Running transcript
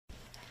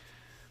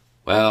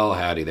Well,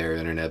 howdy there,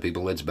 Internet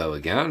people. It's Bo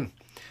again.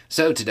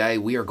 So today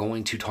we are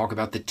going to talk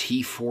about the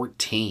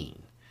T-14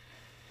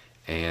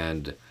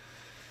 and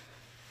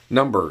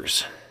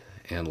numbers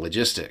and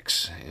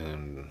logistics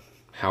and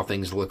how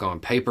things look on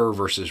paper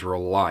versus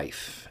real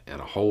life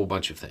and a whole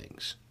bunch of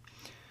things.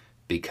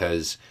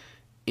 Because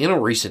in a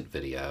recent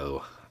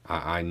video,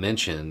 I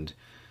mentioned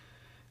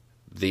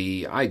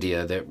the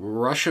idea that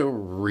Russia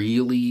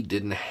really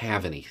didn't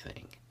have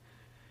anything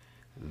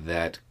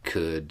that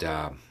could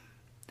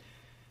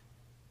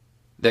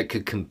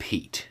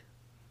compete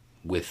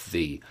with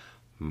the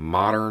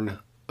modern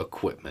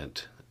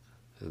equipment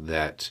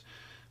that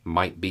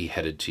might be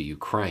headed to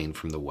Ukraine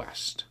from the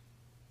West.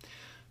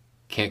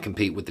 Can't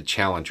compete with the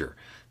Challenger,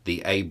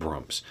 the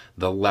Abrams,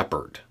 the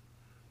Leopard.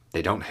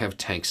 They don't have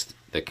tanks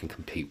that can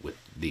compete with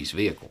these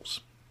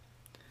vehicles.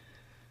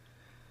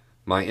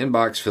 My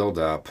inbox filled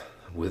up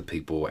with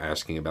people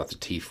asking about the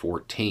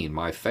T-14.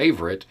 My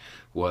favorite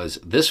was,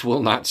 "This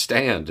will not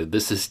stand.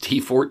 This is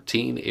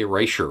T-14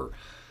 erasure."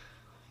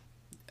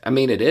 I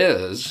mean, it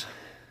is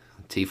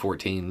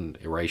T-14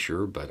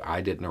 erasure, but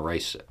I didn't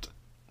erase it.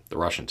 The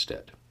Russians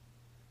did.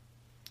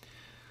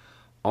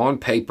 On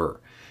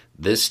paper,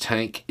 this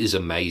tank is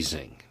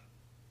amazing.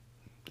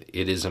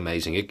 It is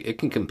amazing. It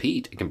can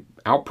compete. It can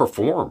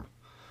outperform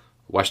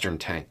Western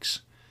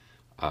tanks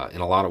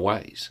in a lot of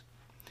ways.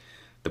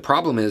 The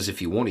problem is,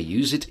 if you want to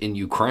use it in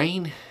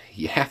Ukraine,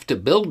 you have to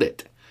build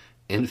it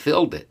and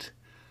field it.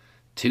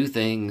 Two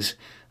things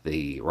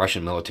the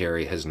Russian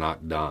military has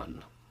not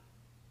done.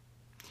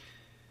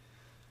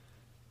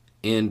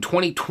 In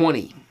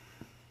 2020,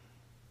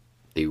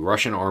 the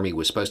Russian army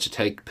was supposed to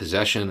take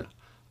possession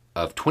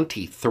of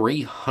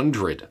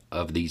 2,300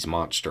 of these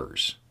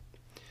monsters.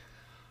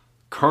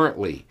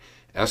 Currently,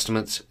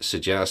 estimates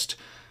suggest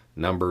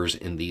numbers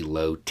in the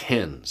low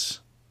tens.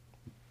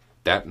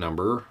 That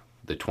number,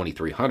 the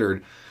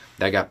 2,300,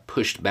 that got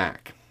pushed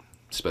back.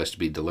 It's supposed to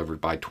be delivered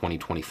by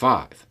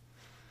 2025.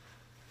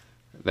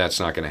 That's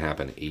not going to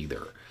happen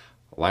either.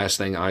 Last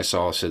thing I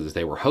saw said that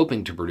they were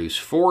hoping to produce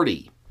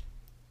 40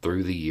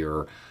 through the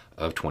year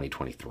of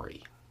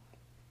 2023.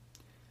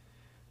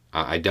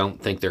 I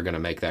don't think they're going to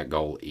make that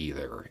goal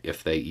either,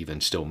 if they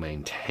even still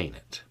maintain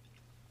it.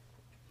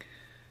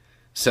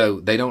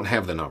 So they don't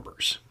have the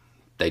numbers.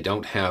 They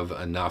don't have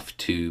enough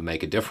to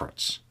make a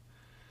difference.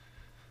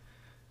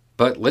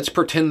 But let's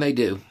pretend they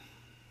do.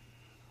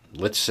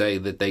 Let's say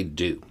that they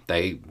do.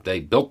 They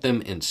built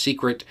them in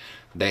secret.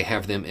 They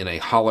have them in a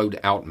hollowed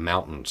out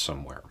mountain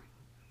somewhere.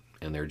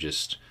 And they're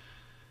just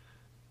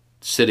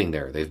sitting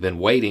there. They've been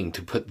waiting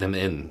to put them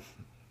in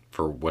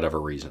for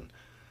whatever reason.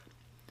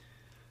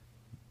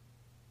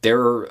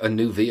 They're a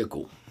new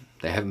vehicle.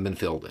 They haven't been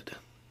fielded.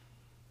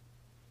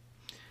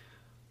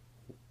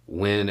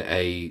 When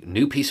a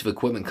new piece of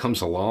equipment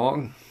comes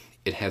along,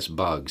 it has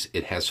bugs,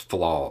 it has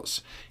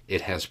flaws,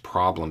 it has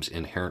problems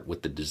inherent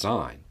with the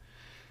design.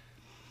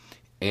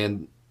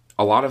 And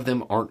a lot of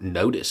them aren't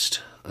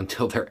noticed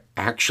until they're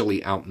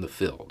actually out in the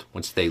field.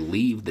 Once they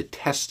leave the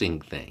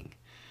testing thing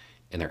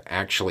and they're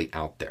actually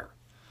out there.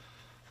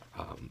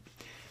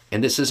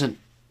 And this isn't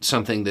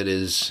something that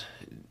is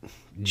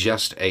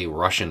just a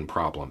Russian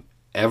problem.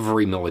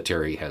 Every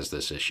military has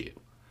this issue.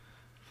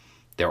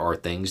 There are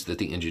things that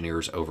the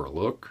engineers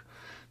overlook.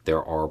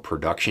 There are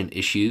production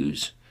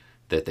issues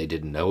that they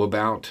didn't know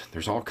about.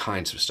 There's all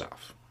kinds of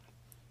stuff.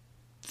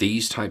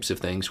 These types of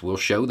things will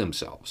show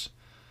themselves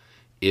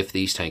if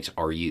these tanks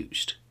are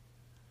used.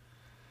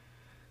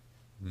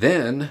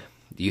 Then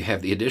you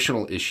have the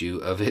additional issue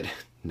of it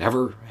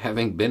never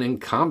having been in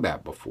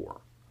combat before.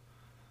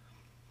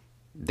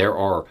 There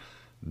are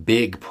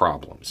big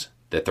problems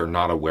that they're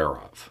not aware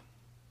of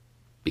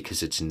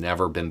because it's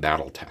never been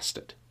battle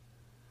tested.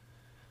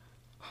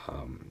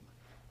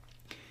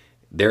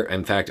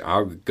 In fact,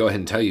 I'll go ahead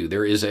and tell you,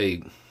 there is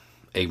a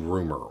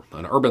rumor,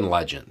 an urban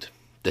legend,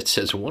 that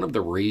says one of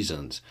the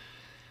reasons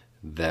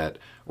that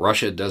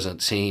Russia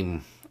doesn't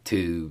seem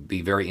to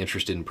be very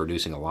interested in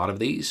producing a lot of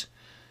these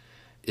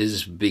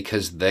is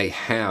because they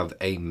have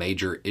a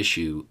major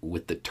issue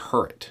with the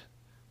turret.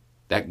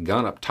 That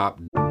gun up top.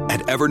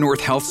 At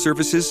Evernorth Health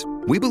Services,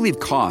 we believe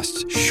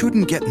costs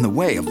shouldn't get in the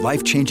way of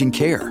life-changing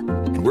care,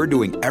 and we're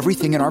doing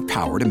everything in our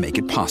power to make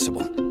it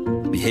possible.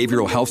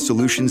 Behavioral health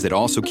solutions that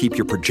also keep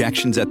your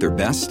projections at their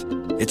best?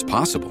 It's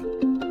possible.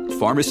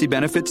 Pharmacy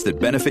benefits that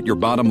benefit your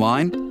bottom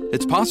line?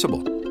 It's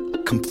possible.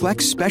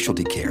 Complex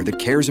specialty care that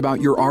cares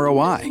about your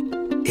ROI?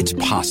 It's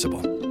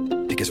possible.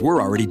 Because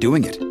we're already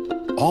doing it.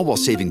 All while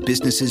saving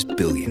businesses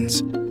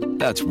billions.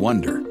 That's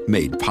Wonder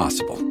made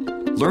possible.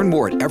 Learn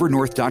more at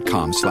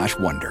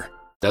evernorth.com/wonder.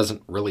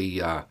 Doesn't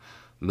really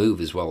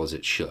move as well as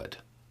it should.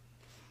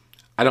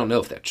 I don't know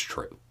if that's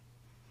true,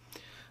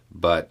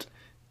 but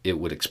it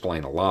would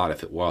explain a lot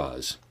if it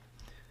was.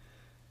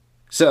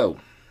 So,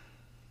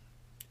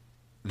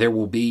 there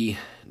will be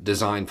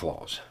design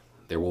flaws.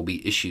 There will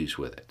be issues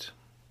with it.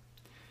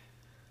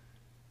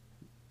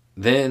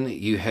 Then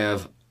you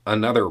have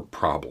another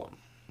problem,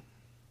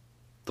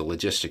 the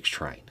logistics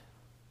train.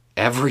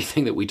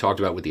 Everything that we talked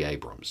about with the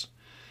Abrams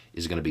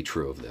is going to be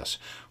true of this.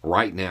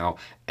 Right now,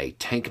 a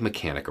tank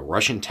mechanic, a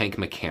Russian tank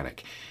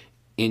mechanic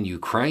in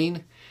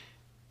Ukraine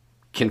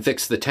can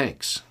fix the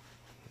tanks.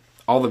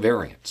 All the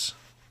variants,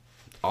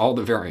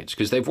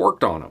 because they've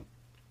worked on them.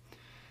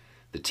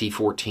 The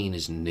T-14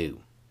 is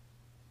new.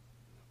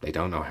 They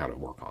don't know how to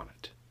work on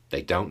it.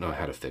 They don't know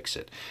how to fix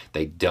it.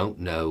 They don't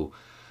know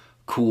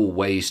cool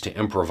ways to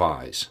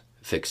improvise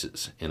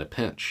fixes in a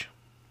pinch.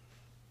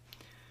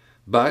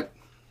 But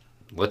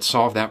let's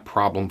solve that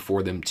problem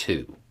for them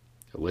too.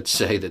 Let's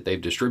say that they've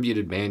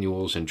distributed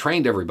manuals and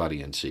trained everybody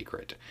in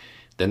secret.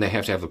 Then they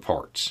have to have the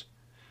parts,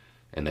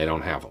 and they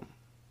don't have them.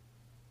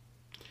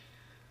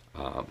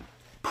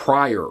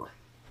 Prior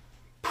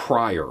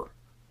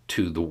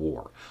to the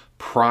war,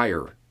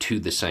 prior to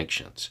the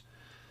sanctions,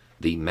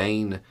 the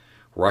main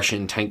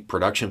Russian tank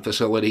production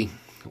facility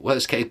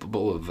was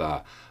capable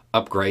of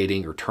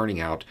upgrading or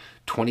turning out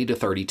 20 to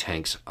 30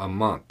 tanks a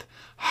month.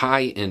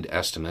 High-end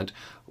estimate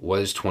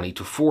was 20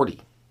 to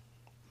 40.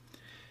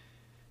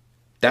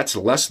 That's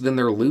less than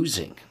they're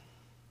losing.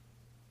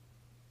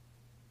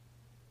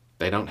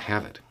 They don't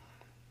have it.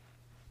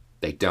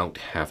 They don't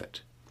have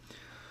it.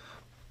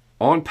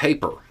 On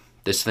paper,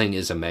 this thing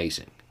is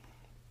amazing,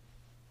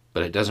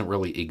 but it doesn't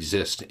really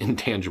exist in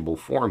tangible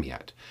form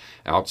yet,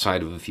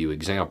 outside of a few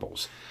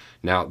examples.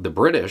 Now, the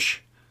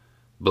British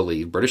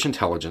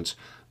intelligence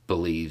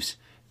believes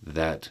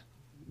that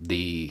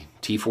the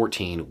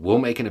T-14 will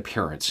make an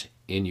appearance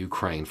in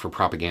Ukraine for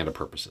propaganda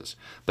purposes,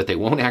 but they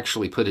won't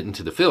actually put it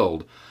into the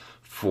field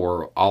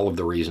for all of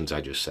the reasons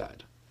I just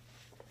said.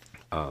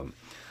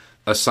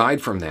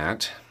 Aside from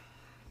that,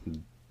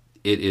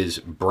 it is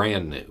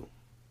brand new.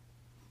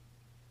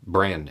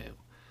 Brand new.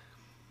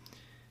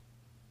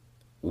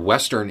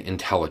 Western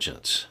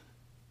intelligence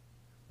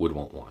would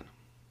want one.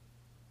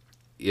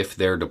 If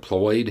they're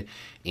deployed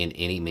in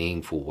any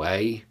meaningful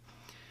way,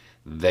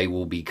 they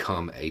will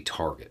become a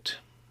target.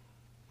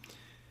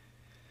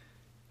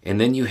 And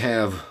then you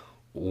have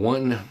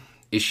one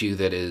issue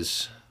that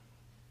is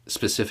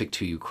specific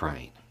to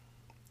Ukraine.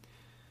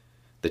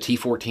 The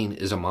T-14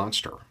 is a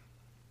monster.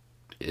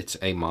 It's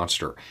a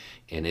monster,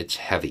 and it's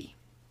heavy.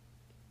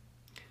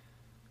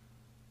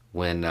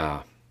 When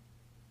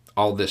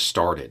all this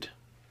started,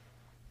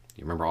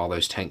 you remember all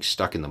those tanks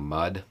stuck in the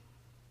mud?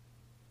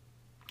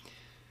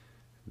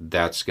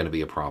 That's going to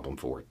be a problem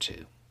for it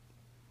too.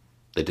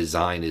 The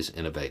design is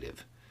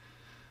innovative,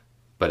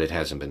 but it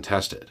hasn't been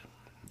tested.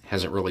 It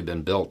hasn't really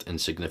been built in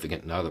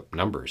significant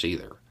numbers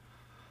either.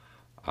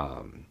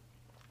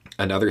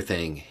 Another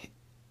thing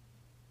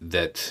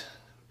that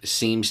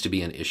seems to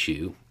be an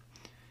issue,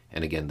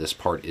 and again, this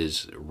part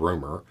is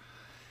rumor,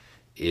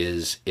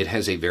 is it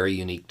has a very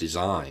unique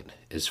design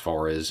as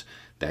far as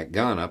that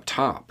gun up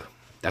top.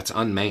 That's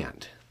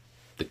unmanned.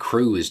 The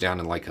crew is down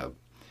in like a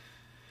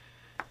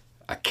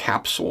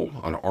capsule,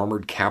 an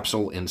armored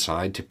capsule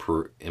inside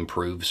to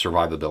improve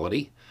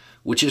survivability,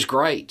 which is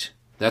great.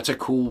 That's a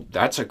cool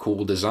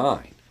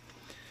design.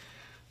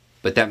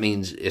 But that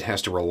means it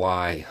has to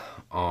rely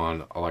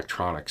on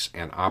electronics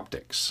and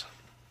optics.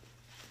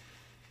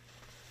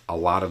 A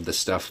lot of the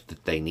stuff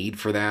that they need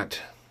for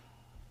that,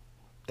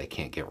 they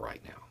can't get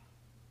right now.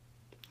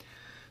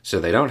 So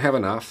they don't have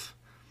enough.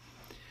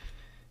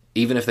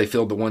 Even if they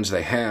filled the ones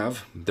they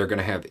have, they're going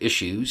to have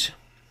issues.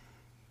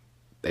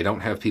 They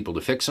don't have people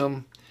to fix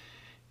them.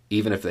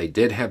 Even if they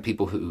did have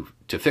people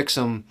to fix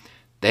them,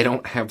 they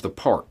don't have the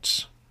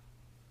parts.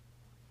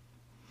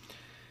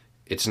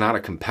 It's not a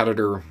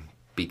competitor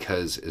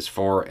because as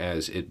far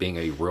as it being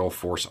a real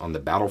force on the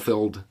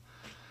battlefield,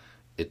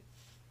 it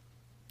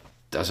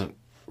doesn't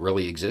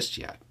really exist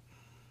yet.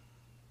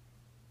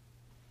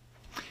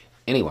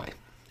 Anyway,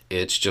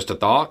 it's just a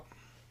thought.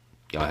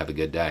 Y'all have a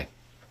good day.